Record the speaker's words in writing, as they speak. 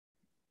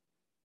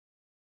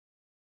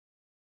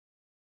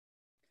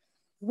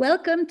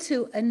Welcome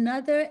to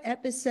another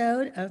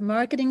episode of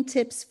Marketing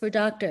Tips for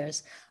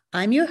Doctors.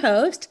 I'm your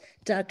host,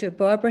 Dr.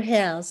 Barbara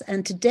Hales,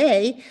 and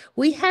today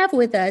we have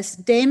with us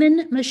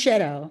Damon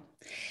Machetto.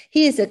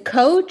 He is a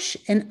coach,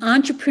 an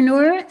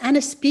entrepreneur, and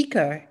a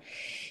speaker.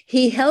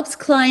 He helps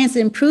clients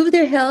improve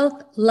their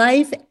health,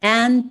 life,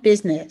 and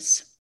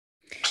business.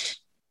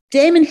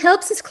 Damon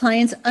helps his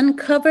clients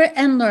uncover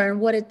and learn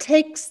what it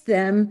takes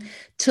them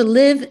to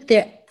live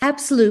their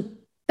absolute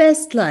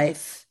best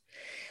life.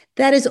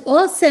 That is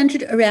all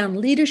centered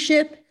around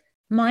leadership,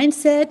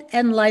 mindset,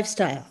 and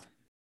lifestyle.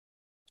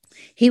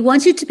 He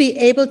wants you to be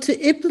able to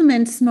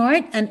implement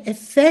smart and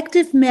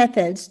effective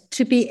methods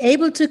to be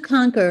able to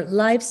conquer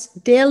life's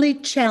daily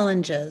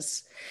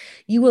challenges.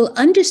 You will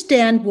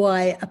understand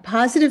why a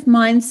positive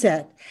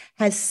mindset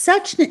has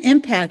such an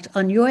impact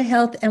on your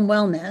health and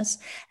wellness,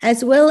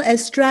 as well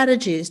as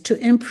strategies to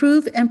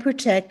improve and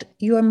protect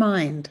your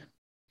mind.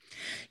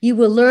 You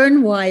will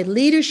learn why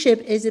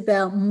leadership is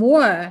about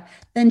more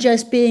than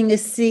just being a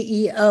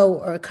CEO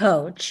or a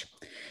coach.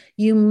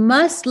 You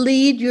must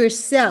lead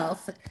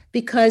yourself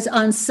because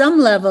on some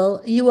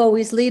level, you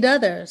always lead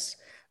others.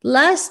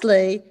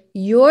 Lastly,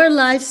 your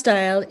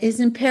lifestyle is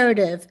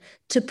imperative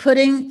to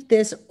putting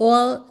this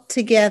all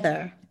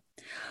together.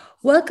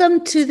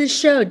 Welcome to the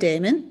show,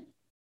 Damon.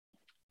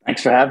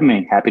 Thanks for having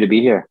me. Happy to be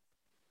here.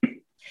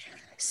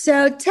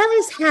 So tell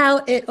us how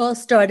it all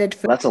started.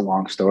 That's a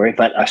long story,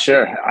 but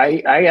sure.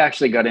 I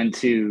actually got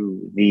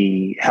into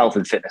the health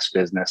and fitness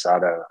business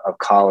out of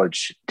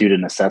college due to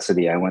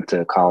necessity. I went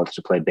to college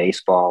to play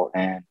baseball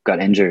and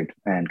got injured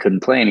and couldn't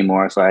play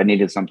anymore. So I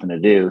needed something to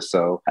do.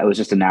 So it was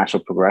just a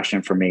natural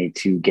progression for me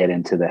to get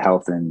into the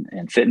health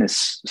and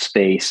fitness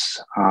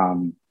space.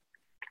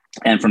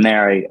 And from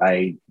there,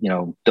 I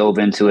dove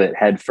into it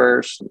head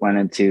first, went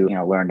into,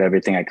 learned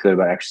everything I could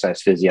about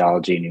exercise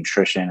physiology,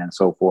 nutrition, and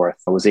so forth.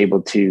 I was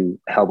able to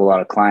help a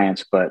lot of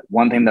clients. But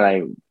one thing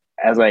that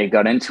as I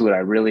got into it, I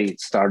really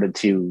started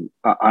to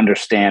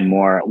understand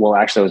more. Well,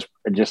 actually, I was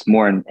just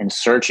more in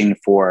searching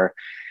for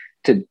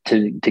to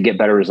get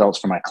better results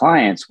for my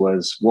clients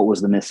was what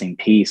was the missing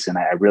piece. And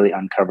I really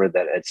uncovered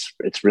that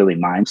it's really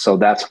mine. So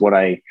that's what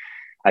I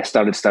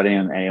started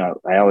studying. And,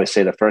 I always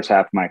say the first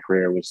half of my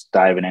career was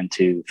diving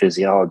into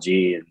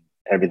physiology and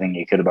everything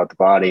you could about the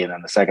body. And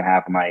then the second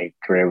half of my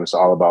career was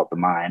all about the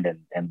mind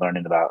and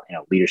learning about,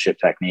 leadership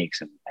techniques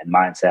and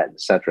mindset,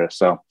 et cetera.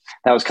 So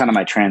that was kind of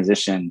my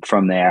transition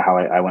from there, how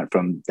I went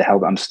from the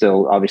health. I'm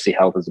still, obviously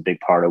health is a big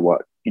part of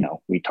what,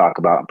 we talk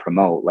about and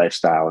promote,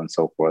 lifestyle and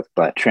so forth,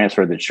 but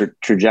transferred the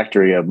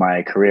trajectory of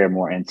my career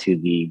more into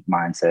the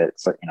mindset,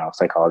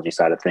 psychology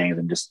side of things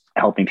and just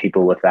helping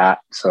people with that.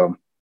 So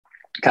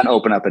kind of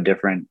open up a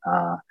different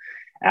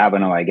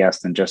avenue, I guess,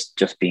 than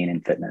just being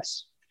in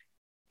fitness.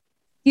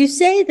 You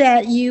say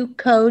that you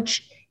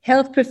coach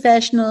health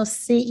professionals,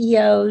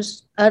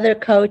 CEOs, other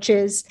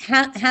coaches.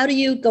 How do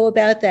you go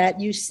about that?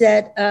 You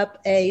set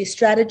up a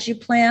strategy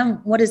plan.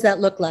 What does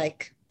that look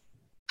like?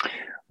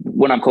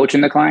 When I'm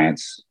coaching the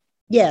clients?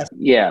 Yes.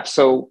 Yeah.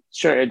 So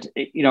sure.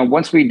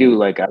 Once we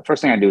do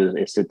first thing I do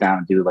is sit down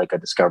and do a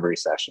discovery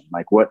session.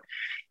 Like what,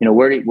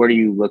 where are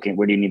you looking?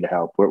 Where do you need the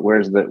help? Where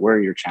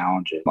are your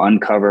challenges?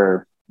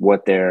 Uncover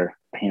what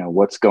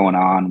what's going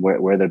on,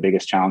 where their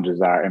biggest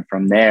challenges are. And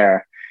from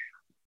there,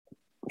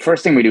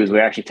 first thing we do is we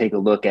actually take a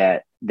look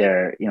at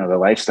their, their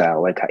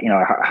lifestyle.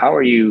 How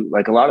are you,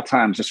 a lot of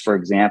times, just for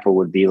example,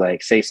 would be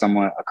say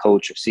someone, a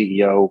coach or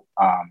CEO,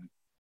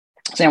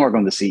 say I'm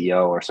working with a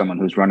CEO or someone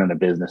who's running a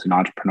business, an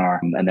entrepreneur,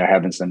 and they're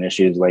having some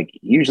issues.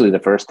 Usually the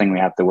first thing we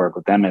have to work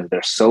with them is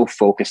they're so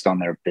focused on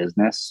their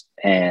business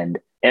and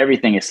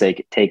everything is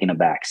taking a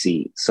back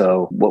seat.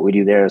 So what we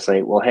do there is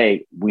say, well,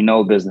 hey, we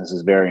know business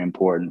is very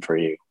important for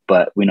you,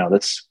 but we know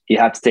you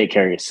have to take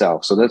care of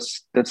yourself. So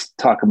let's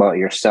talk about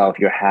yourself,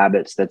 your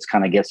habits. Let's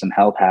kind of get some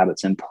health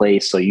habits in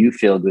place so you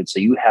feel good, so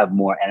you have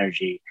more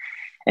energy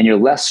and you're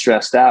less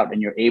stressed out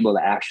and you're able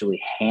to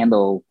actually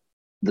handle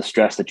the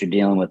stress that you're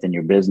dealing with in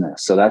your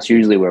business. So that's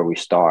usually where we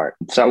start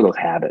with those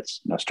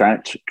habits,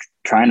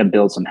 trying to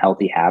build some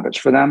healthy habits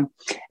for them.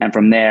 And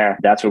from there,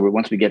 that's where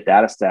once we get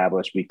that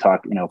established, we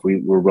talk, if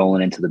we're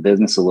rolling into the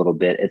business a little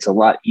bit, it's a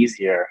lot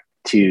easier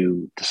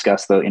to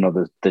discuss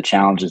the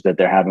challenges that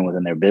they're having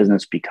within their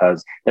business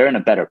because they're in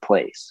a better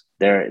place.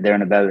 They're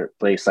in a better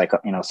place,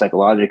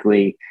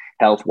 psychologically,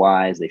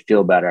 health-wise, they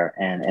feel better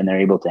and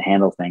they're able to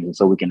handle things. And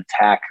so we can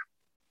attack,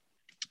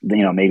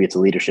 maybe it's a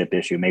leadership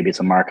issue, maybe it's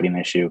a marketing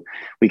issue.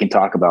 We can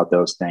talk about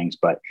those things,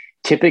 but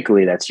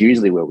typically that's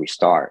usually where we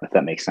start, if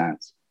that makes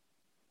sense.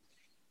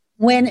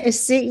 When a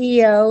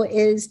CEO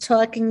is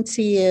talking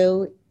to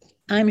you,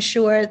 I'm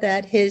sure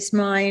that his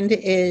mind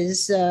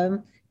is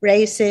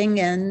racing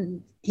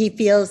and he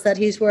feels that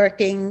he's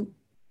working,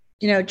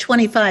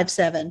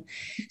 24/7.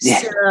 Yeah.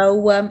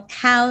 So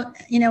how,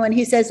 and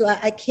he says, well,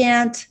 I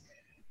can't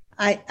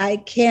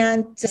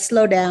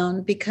slow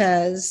down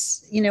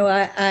because,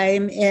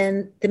 I'm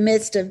in the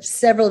midst of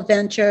several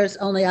ventures,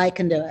 only I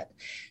can do it.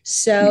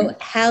 So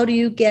how do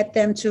you get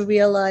them to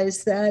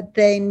realize that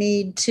they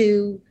need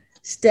to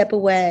step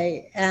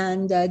away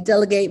and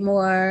delegate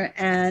more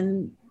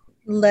and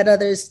let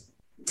others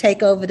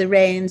take over the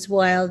reins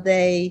while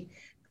they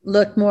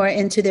look more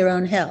into their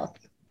own health?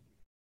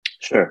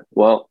 Sure.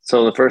 Well,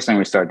 so the first thing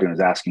we start doing is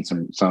asking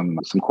some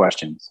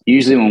questions.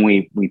 Usually when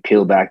we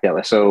peel back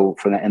that, so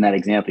for that, in that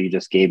example you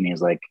just gave me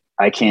is like,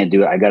 I can't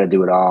do it. I got to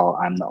do it all.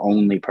 I'm the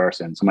only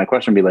person. So my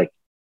question would be like,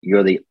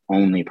 you're the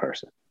only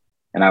person.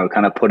 And I would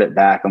kind of put it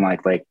back. I'm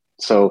like,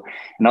 so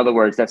in other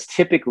words, that's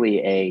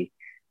typically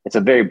it's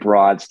a very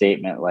broad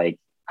statement. Like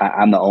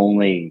I'm the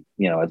only,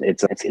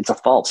 it's a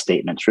false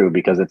statement, true,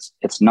 because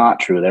it's not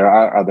true. There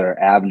are other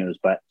avenues,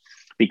 but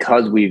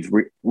because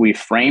we've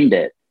framed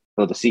it,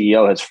 so the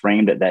CEO has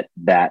framed it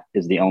that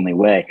is the only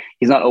way,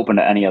 he's not open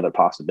to any other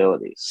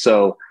possibilities.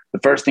 So the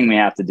first thing we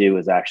have to do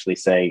is actually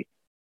say,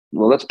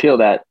 well, let's peel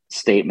that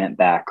statement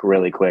back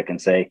really quick and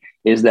say,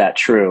 is that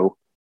true?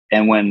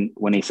 And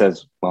when he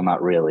says, well,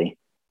 not really,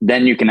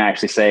 then you can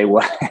actually say,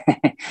 well,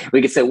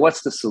 we could say,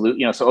 what's the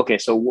solution? So, okay,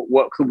 so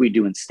what could we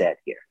do instead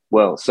here?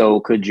 Well,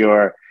 so could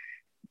your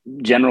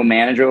general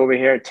manager over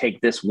here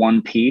take this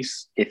one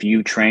piece? If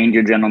you trained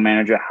your general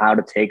manager how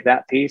to take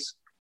that piece,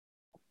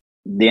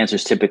 the answer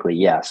is typically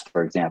yes,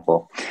 for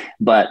example.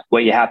 But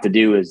what you have to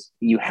do is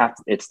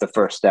it's the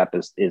first step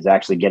is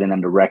actually getting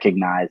them to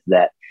recognize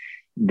that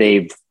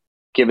they've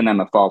given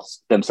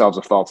themselves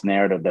a false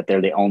narrative that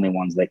they're the only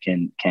ones that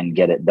can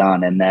get it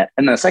done. And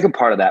the second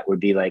part of that would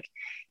be like,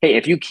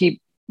 hey,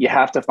 you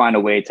have to find a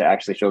way to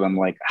actually show them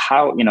like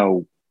how,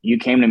 you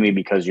came to me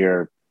because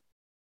you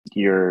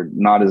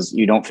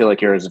don't feel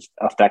like you're as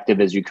effective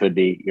as you could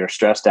be. You're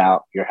stressed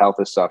out. Your health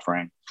is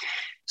suffering.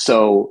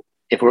 So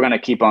if we're going to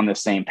keep on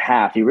this same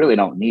path, you really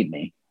don't need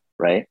me,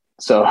 right?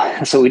 So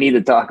we need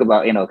to talk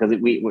about, because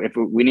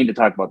we need to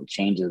talk about the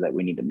changes that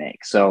we need to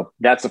make. So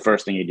that's the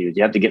first thing you do is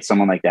you have to get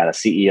someone like that, a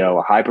CEO,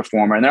 a high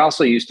performer, and they're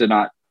also used to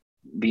not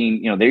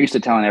being, they're used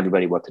to telling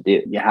everybody what to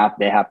do. They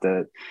have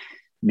to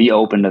be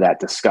open to that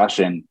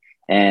discussion.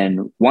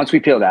 And once we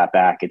peel that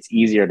back, it's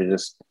easier to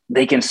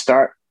they can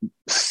start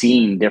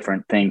seeing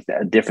different things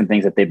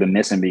that they've been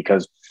missing,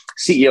 because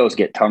CEOs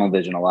get tunnel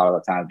vision a lot of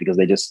the time because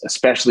they just,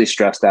 especially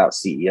stressed out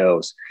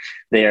CEOs,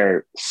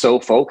 they're so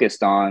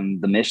focused on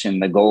the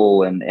mission, the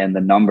goal, and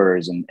the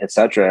numbers and et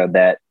cetera,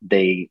 that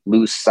they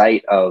lose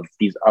sight of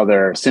these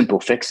other simple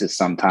fixes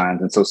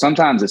sometimes. And so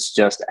sometimes it's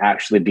just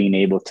actually being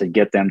able to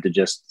get them to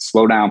just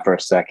slow down for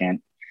a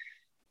second,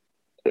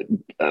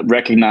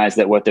 recognize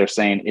that what they're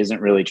saying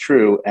isn't really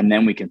true, and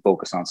then we can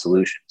focus on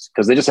solutions,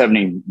 because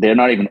they're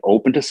not even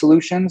open to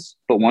solutions.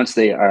 But once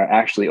they are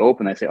actually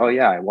open, they say, oh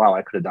yeah, wow,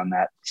 I could have done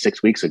that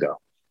 6 weeks ago.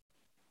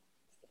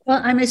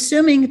 Well, I'm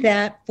assuming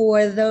that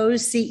for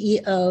those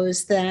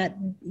CEOs that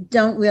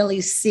don't really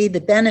see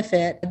the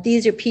benefit,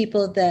 these are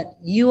people that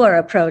you are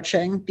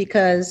approaching,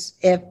 because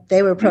if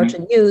they were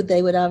approaching you,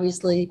 they would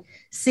obviously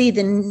see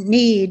the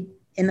need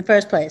in the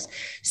first place.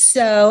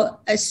 So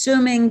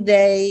assuming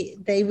they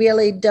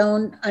really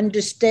don't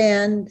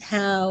understand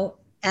how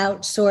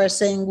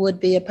outsourcing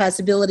would be a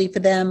possibility for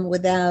them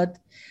without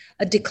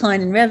a decline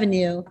in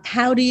revenue,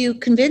 how do you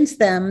convince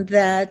them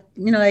that,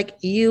 like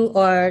you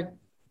are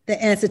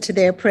the answer to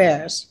their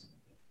prayers?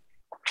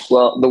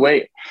 Well,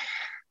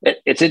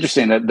 it's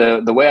interesting that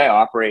the way I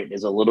operate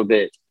is a little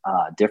bit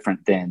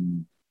different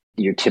than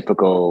your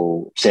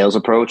typical sales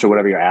approach or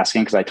whatever you're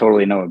asking, because I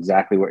totally know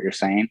exactly what you're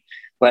saying.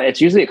 But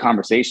it's usually a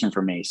conversation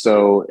for me.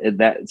 So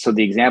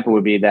the example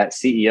would be that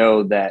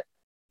CEO that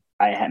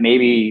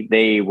maybe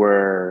they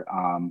were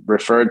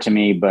referred to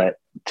me, but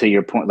to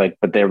your point,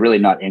 but they're really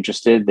not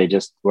interested. They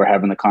just were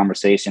having the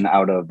conversation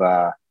out of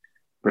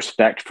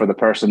respect for the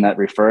person that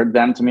referred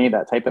them to me,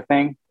 that type of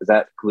thing. Does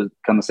that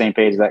come the same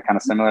page? Is that kind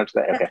of similar to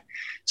that? Okay.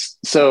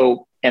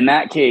 So in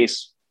that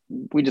case,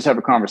 we just have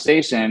a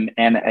conversation.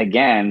 And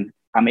again,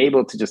 I'm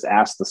able to just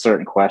ask the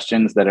certain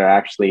questions that are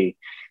actually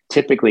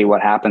typically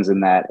what happens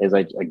in that is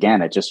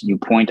you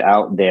point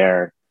out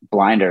their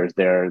blinders,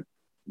 their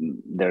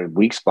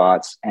weak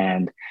spots.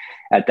 And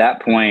at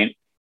that point,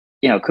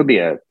 it could be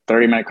a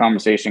 30-minute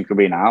conversation, could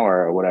be an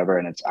hour or whatever.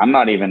 And I'm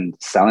not even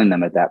selling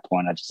them at that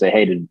point. I just say,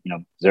 hey, is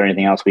there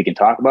anything else we can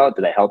talk about?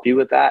 Did I help you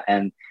with that?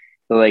 And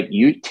they're like,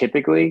 you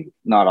typically,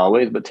 not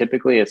always, but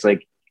typically it's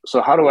like,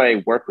 so how do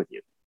I work with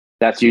you?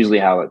 That's usually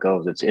how it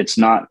goes. It's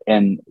not,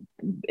 and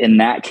in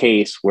that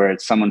case where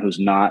it's someone who's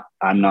not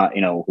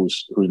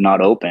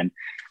open,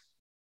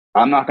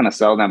 I'm not going to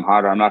sell them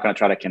harder. I'm not going to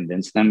try to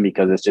convince them,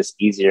 because it's just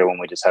easier when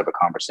we just have a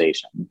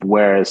conversation.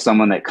 Whereas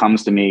someone that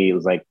comes to me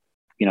is like,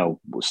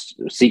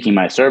 seeking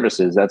my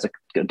services, that's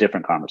a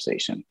different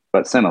conversation,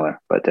 but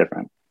similar, but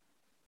different.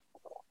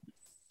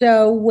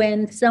 So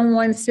when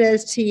someone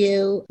says to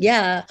you,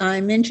 yeah,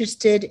 I'm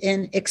interested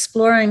in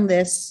exploring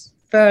this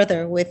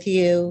further with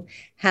you,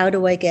 how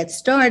do I get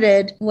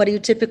started? What do you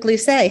typically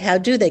say? How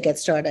do they get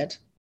started?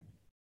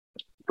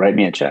 Write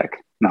me a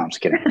check. No, I'm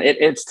just kidding.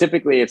 It's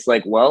typically, it's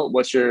like, well,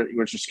 what's your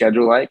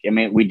schedule like? I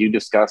mean, we do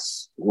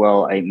discuss,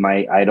 well,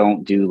 I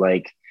don't do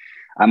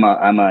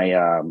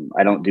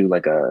I don't do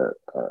like a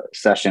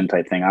session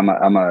type thing. I'm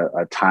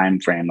a time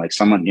frame. Like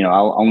someone,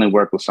 I'll only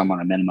work with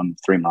someone a minimum of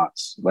 3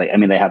 months.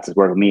 They have to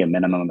work with me a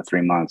minimum of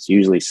 3 months.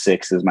 Usually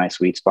 6 is my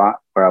sweet spot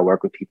where I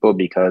work with people,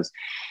 because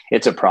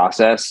it's a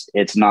process.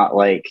 It's not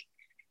like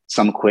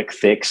some quick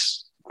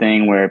fix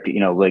thing where,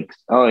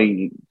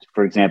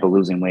 for example,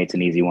 losing weight's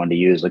an easy one to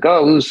use. Like,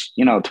 lose,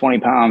 20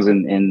 pounds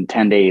in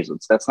 10 days.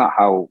 That's not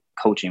how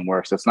coaching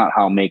works. That's not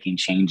how making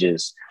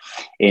changes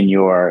in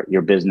your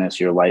business,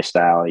 your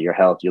lifestyle, your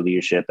health, your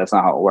leadership. That's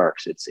not how it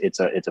works. It's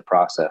a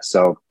process.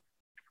 So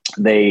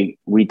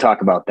we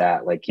talk about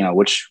that, like,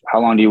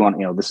 how long do you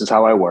want, this is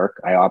how I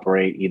work. I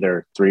operate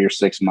either 3 or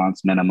 6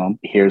 months minimum.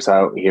 Here's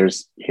how I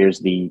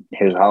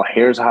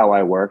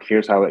work.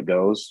 Here's how it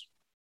goes.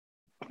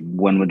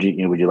 When would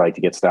you like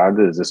to get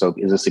started? Is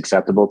this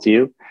acceptable to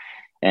you?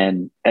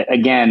 And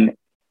again,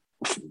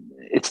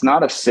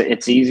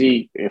 it's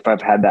easy if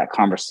I've had that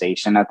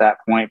conversation at that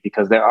point,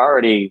 because they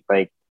already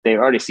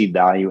see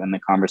value in the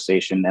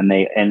conversation, and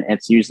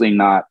it's usually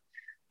not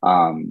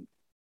a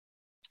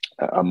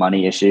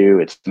money issue.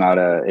 It's not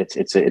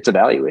it's a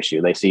value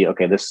issue. They see,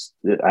 okay,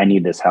 I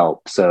need this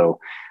help. So,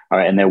 all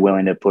right. And they're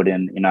willing to put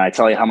in, I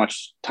tell you how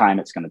much time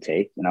it's going to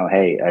take,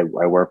 hey, I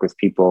work with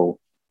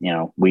people,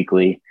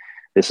 weekly.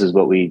 This is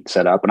what we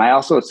set up. And I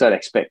also set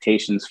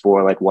expectations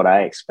for like what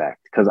I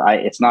expect, because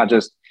it's not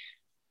just,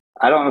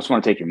 I don't just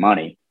want to take your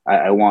money.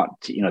 I want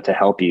to, to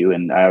help you.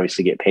 And I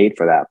obviously get paid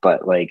for that,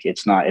 but like,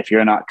 it's not, if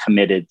you're not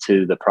committed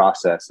to the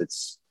process,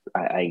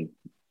 I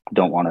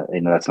don't want to,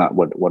 that's not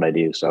what I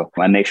do. So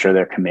I make sure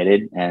they're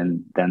committed,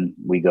 and then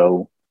we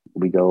go.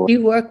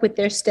 You work with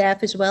their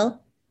staff as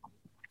well?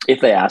 If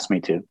they ask me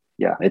to.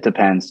 Yeah, it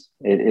depends.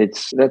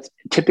 That's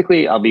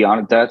typically, I'll be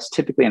honest, that's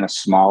typically in a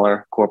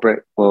smaller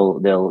corporate.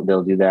 Well,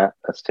 they'll do that.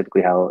 That's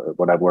typically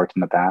what I've worked in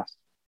the past.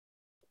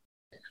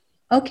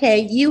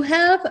 Okay, you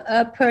have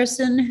a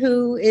person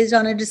who is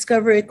on a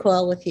discovery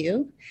call with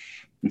you,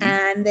 mm-hmm.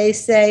 and they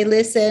say,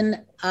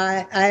 listen,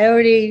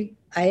 I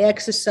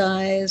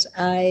exercise,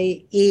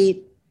 I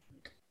eat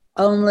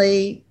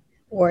only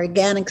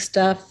organic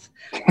stuff.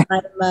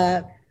 I'm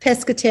a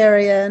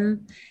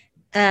pescatarian.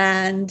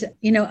 And,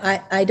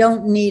 I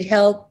don't need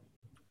help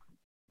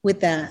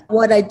with that.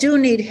 What I do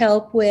need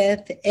help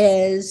with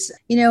is,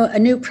 a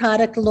new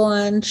product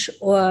launch,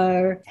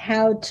 or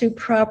how to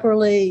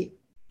properly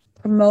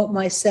promote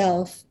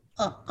myself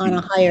on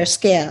a higher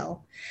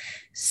scale.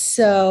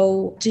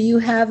 So do you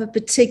have a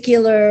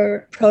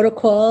particular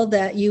protocol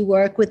that you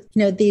work with,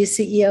 these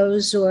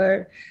CEOs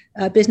or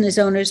business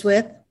owners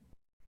with?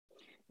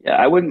 Yeah,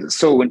 I wouldn't.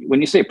 So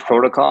when you say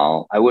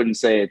protocol, I wouldn't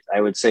say it.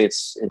 I would say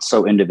it's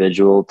so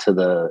individual to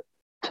the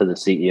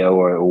CEO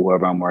or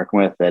whoever I'm working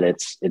with that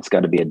it's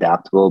got to be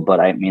adaptable. But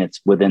I mean, it's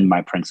within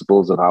my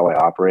principles of how I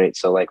operate.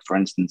 So like, for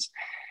instance,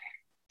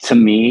 to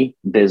me,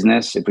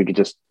 business, if we could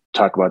just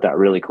talk about that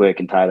really quick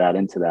and tie that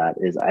into that,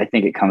 is I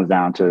think it comes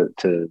down to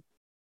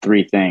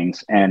 3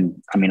 things.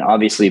 And I mean,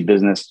 obviously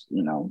business,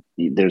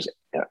 there's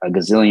a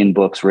gazillion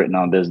books written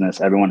on business.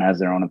 Everyone has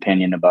their own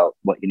opinion about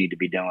what you need to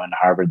be doing,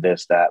 Harvard,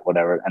 this, that,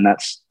 whatever.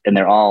 And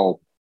they're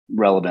all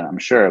relevant, I'm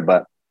sure.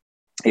 But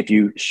if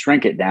you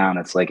shrink it down,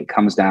 it's like, it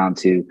comes down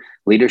to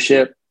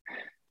leadership,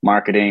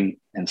 marketing,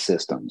 and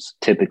systems,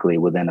 typically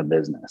within a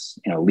business.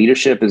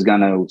 Leadership is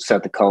going to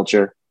set the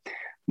culture.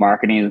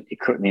 Marketing,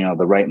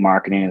 the right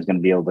marketing is going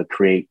to be able to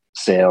create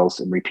sales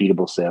and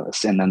repeatable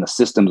sales. And then the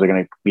systems are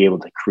going to be able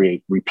to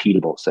create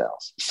repeatable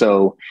sales.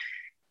 So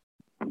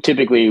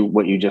typically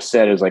what you just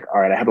said is like, all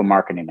right, I have a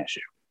marketing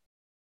issue.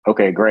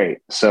 Okay, great.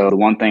 So the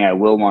one thing I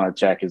will want to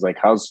check is like,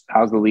 how's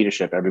the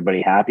leadership?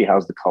 Everybody happy?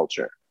 How's the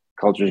culture?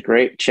 Culture is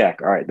great.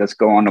 Check. All right, let's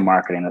go on to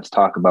marketing. Let's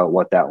talk about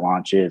what that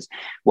launch is.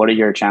 What are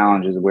your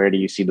challenges? Where do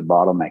you see the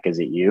bottleneck? Is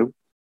it you?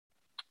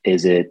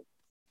 Is it,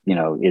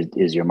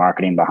 is your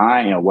marketing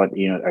behind? Are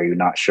you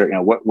not sure?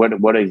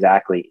 What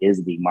exactly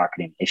is the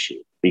marketing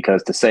issue?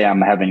 Because to say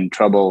I'm having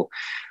trouble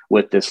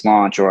with this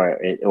launch,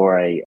 or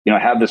I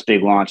have this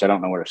big launch, I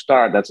don't know where to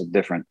start, that's a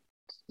different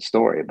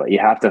story. But you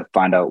have to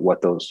find out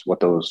what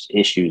those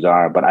issues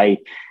are. But I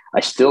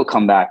still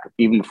come back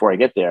even before I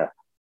get there.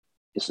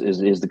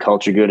 Is the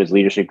culture good? Is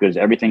leadership good? Is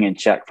everything in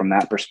check from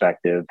that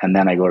perspective? And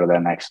then I go to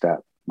that next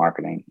step,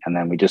 marketing, and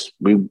then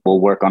we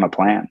will work on a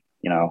plan.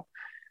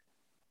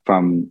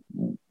 From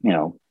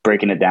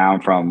breaking it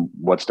down from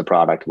what's the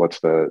product, what's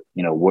the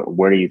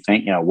where do you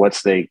think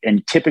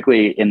and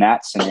typically in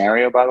that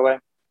scenario, by the way,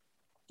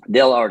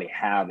 they'll already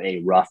have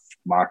a rough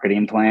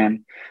marketing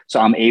plan. So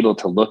I'm able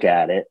to look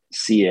at it,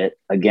 see it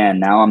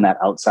again. Now I'm that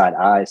outside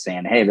eye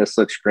saying, hey, this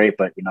looks great,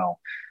 but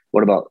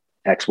what about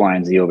X, Y,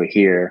 and Z over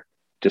here?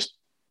 Just,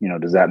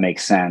 does that make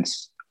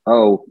sense?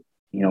 Oh,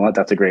 you know what?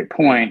 That's a great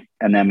point.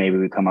 And then maybe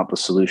we come up with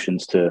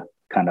solutions to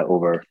kind of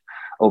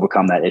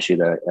overcome that issue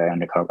that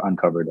I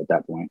uncovered at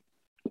that point.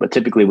 But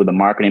typically with a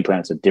marketing plan,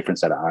 it's a different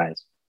set of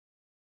eyes.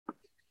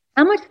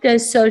 How much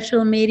does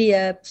social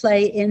media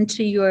play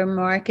into your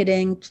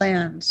marketing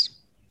plans?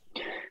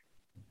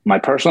 My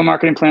personal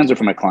marketing plans are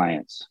for my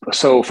clients.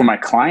 So for my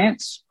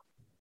clients,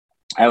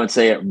 I would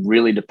say it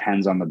really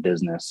depends on the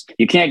business.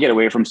 You can't get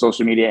away from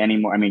social media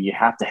anymore. I mean, you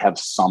have to have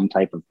some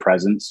type of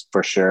presence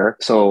for sure.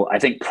 So I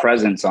think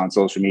presence on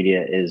social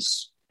media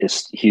is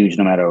huge.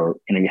 No matter,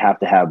 you have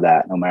to have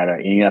that. No matter,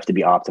 you have to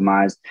be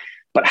optimized.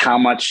 But how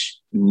much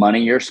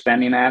money you're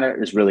spending at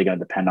it is really going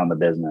to depend on the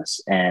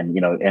business. And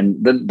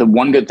and the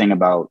one good thing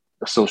about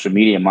social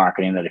media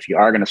marketing, that if you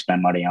are going to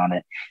spend money on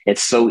it,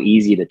 it's so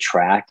easy to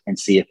track and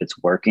see if it's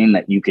working,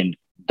 that you can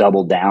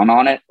double down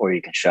on it or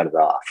you can shut it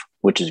off,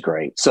 which is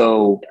great.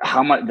 So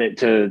how much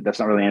that's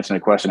not really answering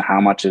the question,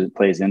 how much it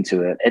plays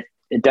into it.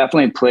 It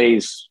definitely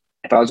plays,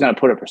 if I was going to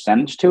put a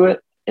percentage to it,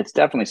 it's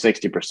definitely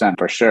 60%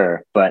 for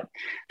sure. But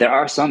there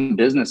are some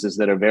businesses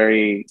that are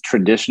very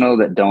traditional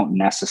that don't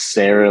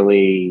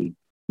necessarily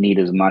need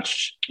as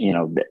much,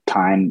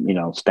 time,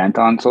 spent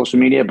on social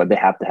media, but they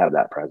have to have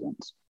that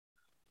presence.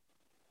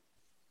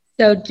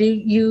 So do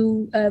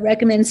you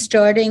recommend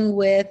starting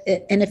with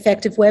an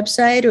effective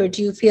website, or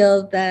do you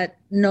feel that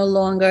no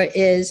longer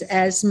is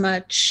as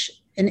much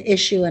an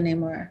issue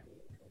anymore?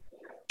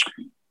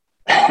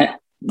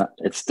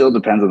 It still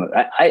depends on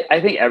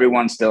I think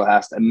everyone still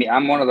has to.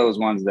 I'm one of those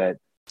ones that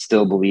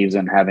still believes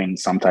in having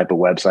some type of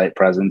website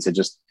presence. It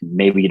just,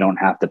 maybe you don't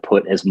have to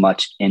put as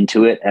much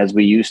into it as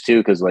we used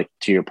to. Cause like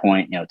to your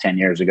point, 10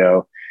 years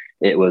ago,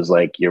 it was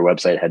like your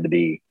website had to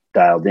be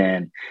dialed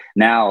in.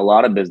 Now, a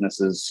lot of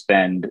businesses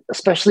spend,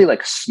 especially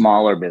like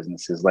smaller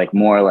businesses, like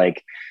more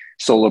like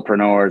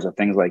solopreneurs or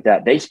things like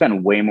that. They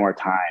spend way more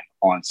time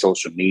on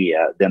social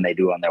media than they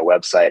do on their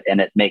website.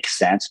 And it makes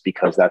sense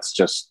because that's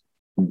just,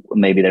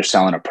 maybe they're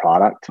selling a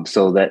product,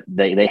 so that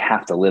they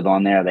have to live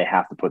on there. They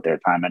have to put their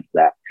time into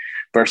that,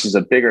 versus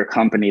a bigger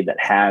company that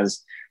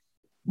has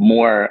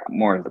more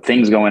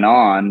things going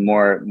on,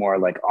 more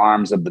like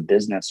arms of the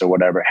business or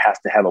whatever, has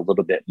to have a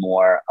little bit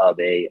more of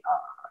a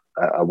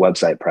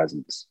website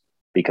presence,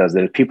 because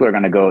there's people are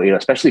going to go,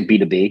 especially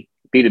B2B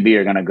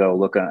are going to go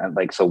look at,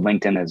 like, so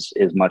LinkedIn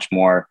is much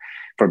more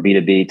for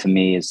B2B. To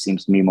me, it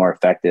seems to me more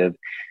effective.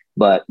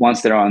 But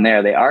once they're on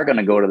there, they are going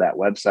to go to that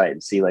website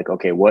and see, like,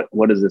 okay, what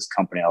is this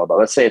company all about?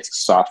 Let's say it's a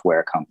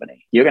software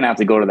company. You're going to have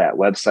to go to that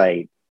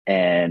website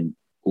and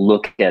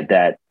look at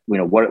that.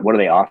 What do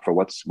they offer?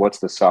 What's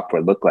the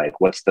software look like?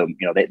 What's the,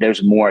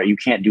 there's more. You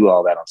can't do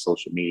all that on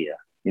social media.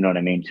 You know what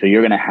I mean? So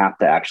you're going to have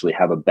to actually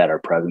have a better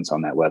presence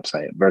on that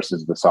website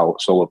versus the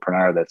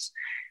solopreneur that's,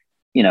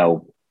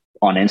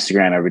 on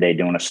Instagram every day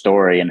doing a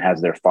story and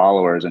has their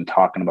followers and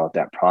talking about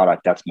that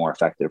product. That's more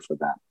effective for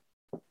them.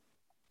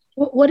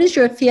 What is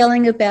your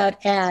feeling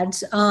about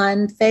ads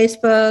on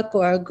Facebook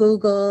or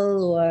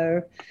Google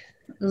or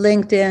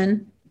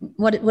LinkedIn?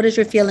 What is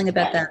your feeling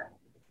about that?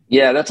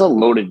 Yeah, that's a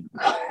loaded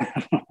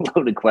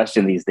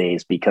question these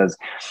days, because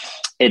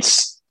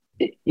it's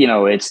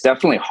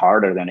definitely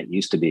harder than it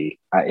used to be,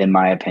 in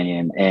my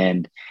opinion.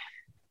 And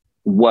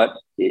what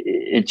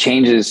it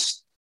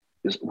changes,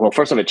 well,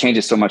 first of all, it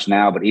changes so much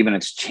now, but even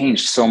it's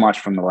changed so much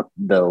from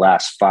the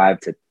last 5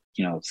 to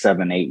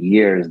 7, 8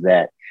 years,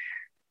 that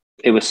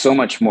it was so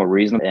much more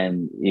reasonable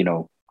and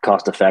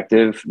cost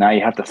effective. Now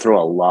you have to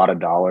throw a lot of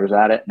dollars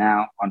at it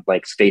now. On,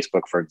 like,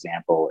 Facebook, for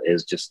example,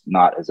 is just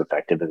not as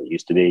effective as it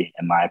used to be,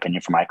 in my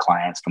opinion, for my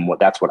clients.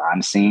 That's what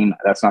I'm seeing.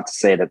 That's not to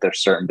say that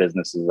there's certain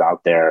businesses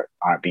out there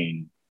aren't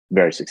being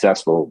very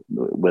successful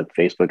with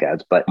Facebook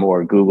ads, but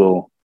more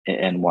Google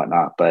and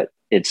whatnot. But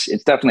it's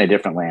definitely a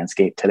different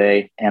landscape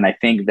today. And I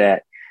think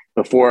that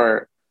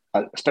before,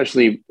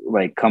 especially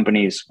like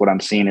companies, what I'm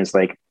seeing is,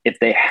 like, if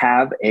they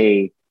have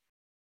a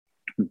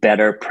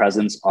better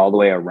presence all the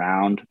way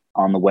around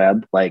on the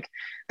web, like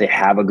they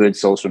have a good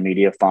social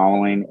media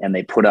following and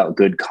they put out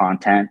good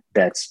content,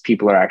 that's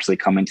people are actually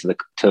coming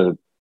to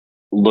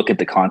look at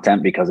the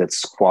content because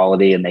it's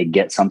quality and they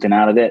get something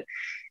out of it,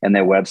 and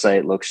their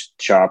website looks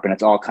sharp and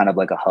it's all kind of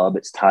like a hub,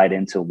 it's tied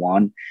into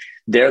one.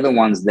 They're the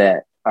ones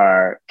that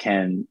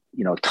can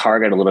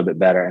target a little bit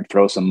better and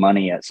throw some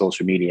money at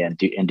social media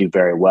and do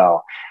very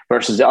well,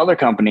 versus the other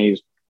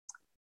companies.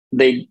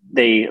 They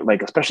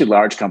like, especially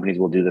large companies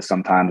will do this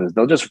sometimes, is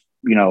they'll just,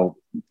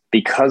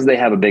 because they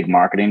have a big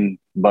marketing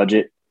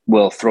budget,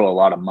 will throw a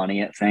lot of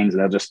money at things,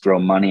 and they'll just throw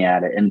money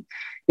at it. And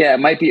yeah, it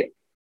might be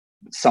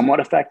somewhat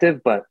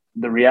effective, but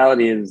the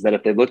reality is that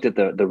if they looked at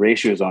the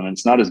ratios on it,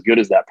 it's not as good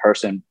as that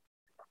person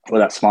or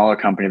that smaller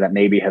company that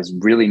maybe has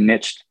really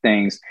niched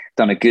things,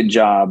 done a good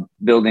job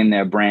building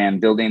their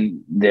brand,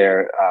 building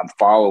their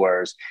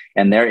followers,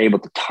 and they're able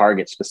to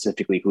target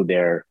specifically who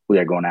they're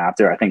going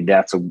after. I think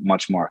that's a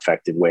much more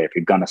effective way if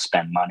you're going to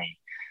spend money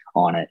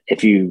on it.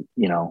 If you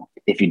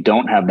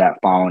don't have that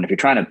following, if you're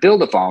trying to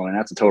build a following,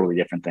 that's a totally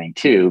different thing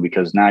too,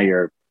 because now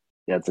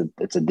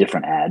it's a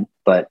different ad.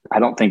 But I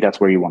don't think that's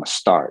where you want to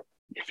start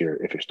if you're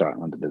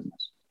starting with the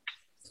business.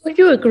 Would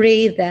you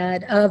agree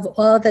that of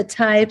all the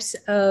types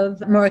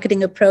of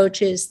marketing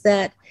approaches,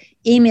 that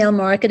email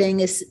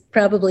marketing is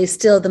probably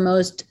still the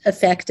most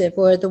effective,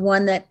 or the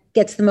one that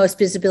gets the most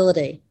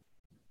visibility?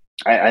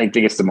 I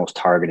think it's the most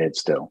targeted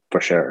still, for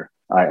sure.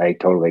 I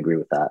totally agree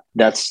with that.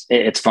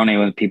 It's funny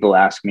when people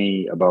ask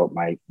me about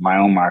my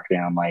own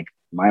marketing. I'm like,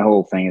 my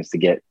whole thing is to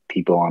get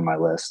people on my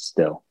list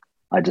still.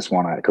 I just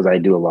want to, because I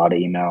do a lot of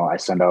email. I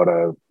send out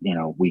a,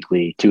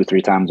 weekly, 2 or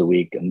 3 times a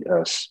week,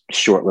 a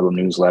short little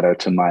newsletter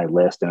to my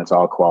list, and it's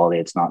all quality.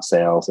 It's not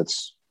sales.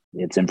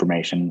 It's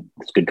information.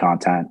 It's good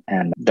content.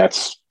 And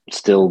that's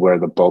still where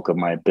the bulk of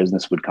my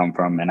business would come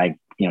from. And I,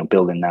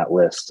 building that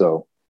list.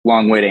 So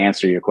long way to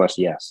answer your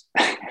question. Yes.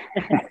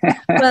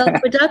 Well,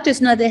 for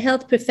doctors, not the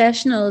health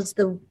professionals,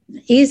 the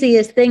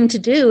easiest thing to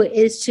do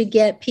is to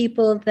get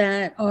people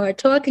that are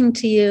talking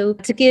to you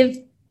to give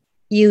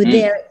you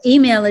their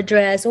email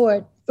address,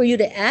 or for you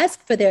to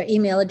ask for their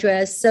email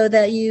address, so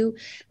that you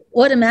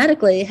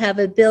automatically have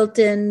a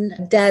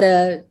built-in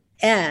data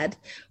ad,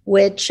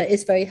 which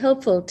is very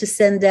helpful to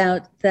send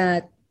out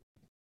that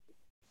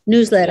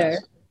newsletter,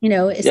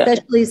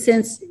 especially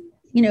since,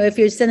 if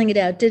you're sending it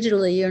out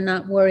digitally, you're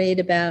not worried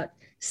about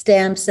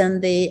stamps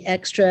and the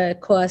extra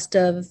cost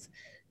of,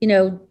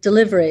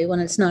 delivery when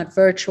it's not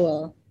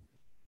virtual.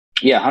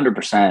 Yeah,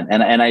 100%.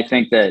 And I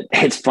think that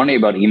it's funny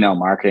about email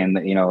marketing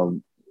that,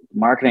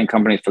 marketing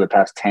companies for the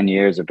past 10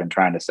 years have been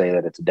trying to say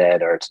that it's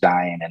dead or it's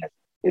dying, and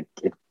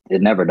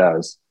it never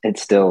does.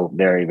 It's still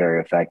very,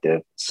 very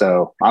effective.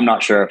 So I'm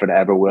not sure if it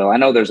ever will. I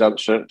know there's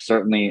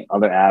certainly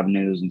other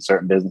avenues and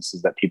certain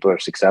businesses that people are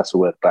successful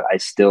with, but I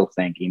still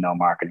think email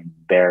marketing is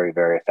very,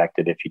 very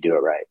effective if you do it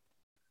right.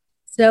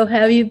 So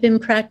have you been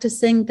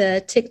practicing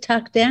the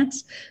TikTok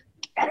dance?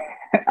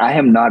 I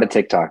am not a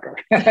TikToker.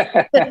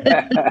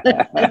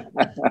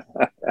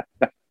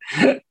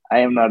 I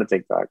am not a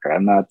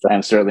TikToker.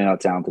 I'm certainly not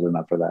talented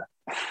enough for that.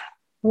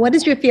 What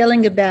is your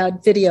feeling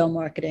about video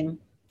marketing?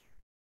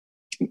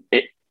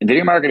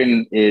 Video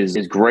marketing is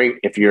great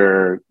if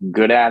you're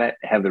good at it,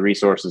 have the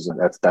resources. And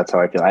that's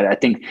how I feel. I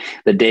think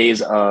the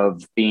days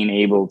of being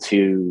able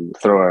to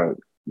throw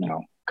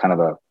kind of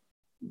a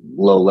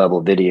low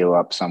level video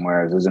up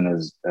somewhere isn't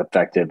as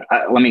effective.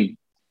 Let me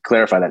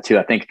clarify that too.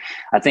 I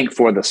think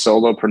for the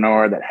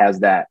solopreneur that has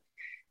that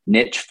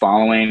niche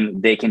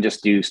following, they can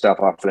just do stuff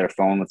off of their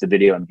phone with the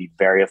video and be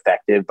very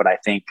effective. But I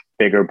think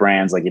bigger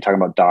brands, like you're talking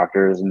about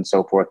doctors and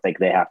so forth, like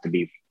they have to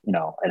be,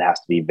 it has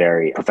to be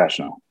very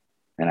professional.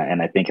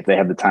 And I think if they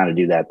have the time to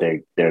do that,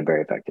 they're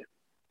very effective.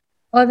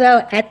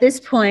 Although at this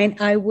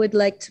point, I would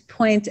like to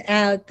point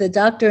out the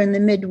doctor in the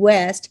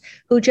Midwest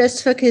who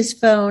just took his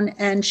phone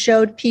and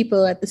showed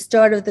people at the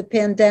start of the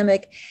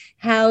pandemic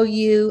how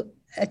you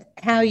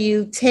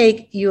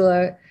take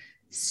your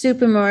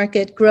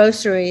supermarket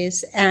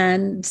groceries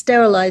and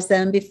sterilize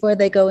them before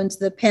they go into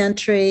the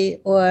pantry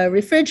or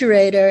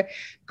refrigerator,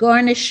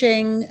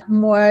 garnishing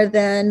more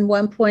than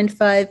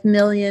 1.5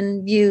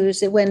 million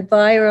views. It went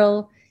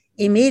viral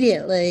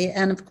immediately.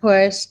 And of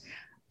course,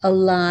 a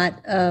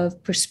lot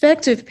of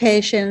prospective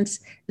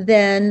patients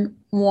then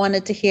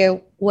wanted to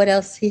hear what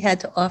else he had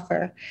to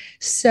offer.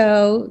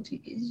 So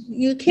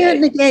you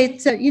can't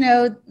negate,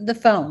 the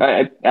phone.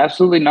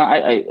 Absolutely not.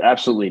 I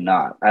absolutely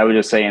not. I was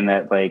just saying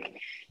that, like,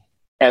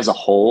 as a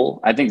whole,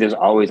 I think there's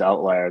always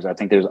outliers. I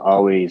think there's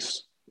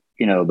always,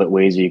 the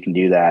ways you can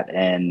do that.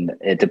 And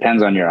it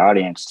depends on your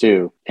audience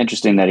too.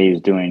 Interesting that he's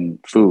doing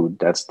food.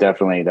 That's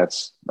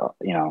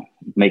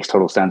makes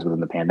total sense within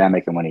the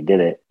pandemic and when he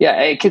did it. Yeah,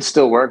 it could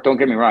still work. Don't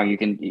get me wrong.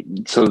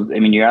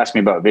 You asked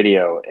me about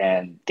video,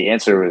 and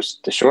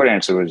the short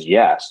answer was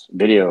yes.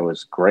 Video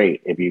is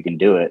great if you can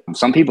do it.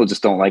 Some people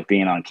just don't like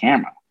being on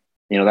camera.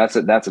 That's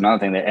another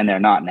thing and they're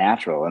not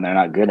natural and they're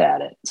not good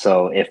at it.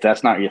 So if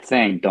that's not your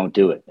thing, don't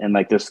do it. And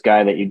like this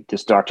doctor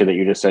that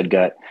you just said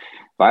got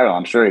viral,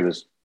 I'm sure he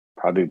was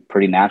probably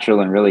pretty natural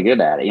and really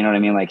good at it. You know what I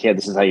mean? Like, yeah,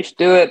 this is how you should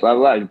do it, blah,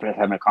 blah, blah. You're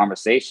having a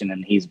conversation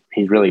and he's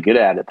really good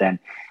at it. Then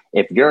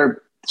if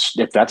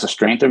that's a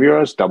strength of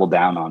yours, double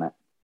down on it.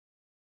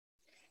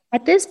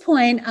 At this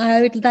point,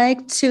 I would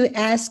like to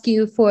ask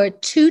you for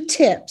 2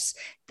 tips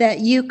that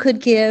you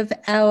could give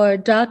our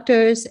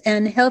doctors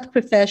and health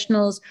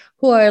professionals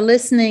who are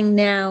listening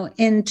now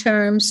in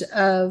terms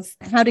of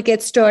how to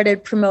get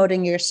started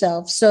promoting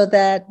yourself so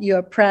that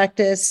your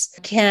practice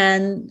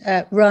can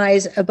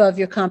rise above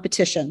your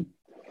competition.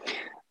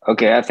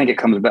 Okay, I think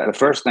the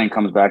first thing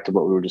comes back to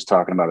what we were just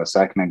talking about a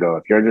second ago.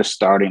 If you're just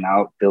starting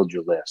out, build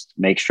your list.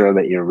 Make sure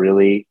that you're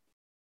really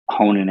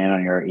honing in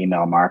on your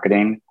email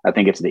marketing. I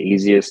think it's the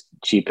easiest,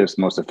 cheapest,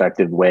 most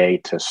effective way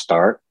to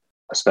start,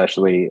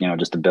 especially,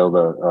 just to build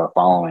a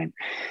following.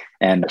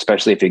 And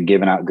especially if you're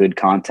giving out good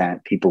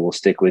content, people will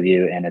stick with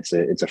you, and it's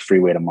a free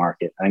way to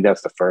market. I think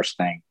that's the first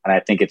thing. And I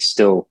think it's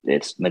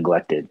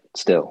neglected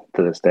still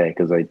to this day,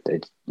 because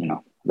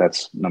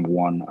that's number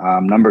one.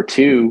 Number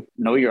 2,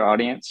 know your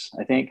audience.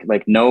 I think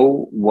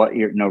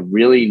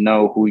really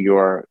know who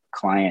your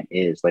client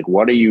is. Like,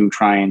 what are you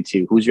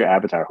who's your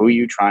avatar? Who are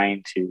you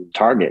trying to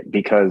target?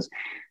 Because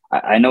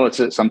I know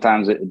it's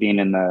sometimes being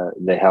in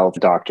the health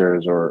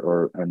doctors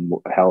or in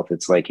health,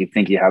 it's like you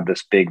think you have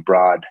this big,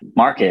 broad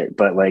market,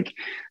 but like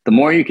the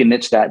more you can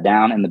niche that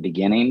down in the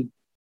beginning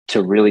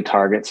to really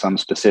target some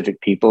specific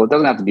people, it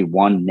doesn't have to be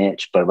one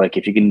niche, but like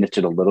if you can niche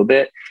it a little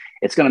bit,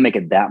 it's going to make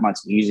it that much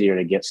easier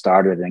to get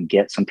started and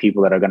get some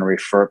people that are going to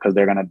refer, because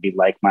they're going to be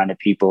like-minded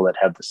people that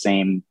have the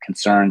same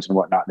concerns and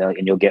whatnot,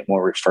 and you'll get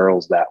more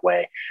referrals that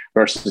way,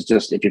 versus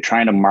just if you're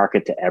trying to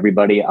market to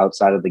everybody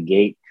outside of the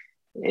gate,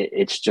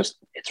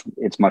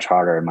 it's much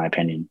harder, in my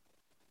opinion.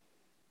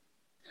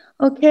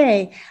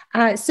 Okay.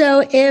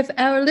 So if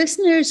our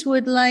listeners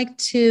would like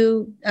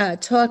to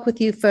talk with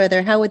you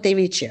further, how would they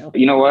reach you?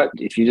 You know what?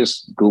 If you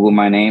just Google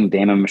my name,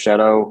 Damon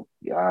Machado,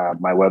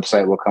 my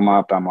website will come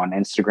up. I'm on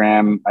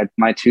Instagram.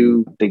 My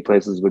two big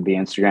places would be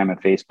Instagram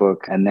and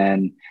Facebook. And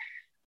then,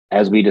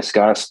 as we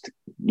discussed,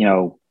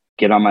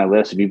 get on my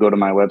list. If you go to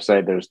my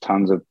website, there's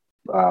tons of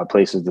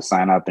places to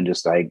sign up, and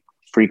just like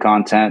free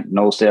content,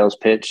 no sales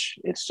pitch.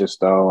 It's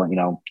just all,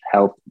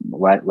 health,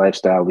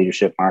 lifestyle,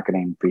 leadership,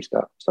 marketing, free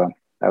stuff. So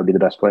that would be the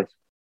best place.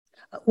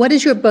 What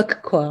is your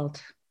book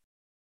called?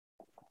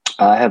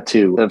 I have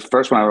two. The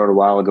first one I wrote a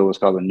while ago was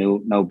called The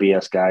No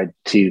BS Guide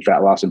to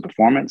Fat Loss and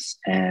Performance.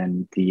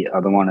 And the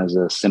other one is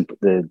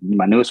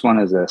my newest one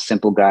is A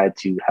Simple Guide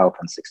to Health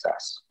and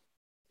Success.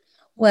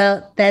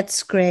 Well,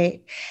 that's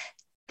great.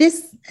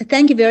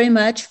 Thank you very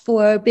much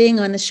for being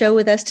on the show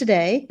with us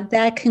today.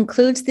 That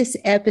concludes this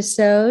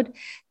episode.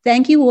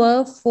 Thank you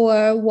all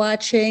for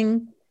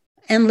watching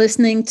and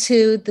listening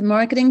to the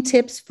Marketing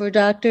Tips for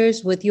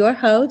Doctors with your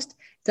host,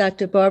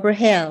 Dr. Barbara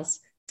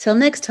Hales. Till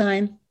next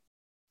time.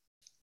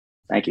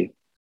 Thank you.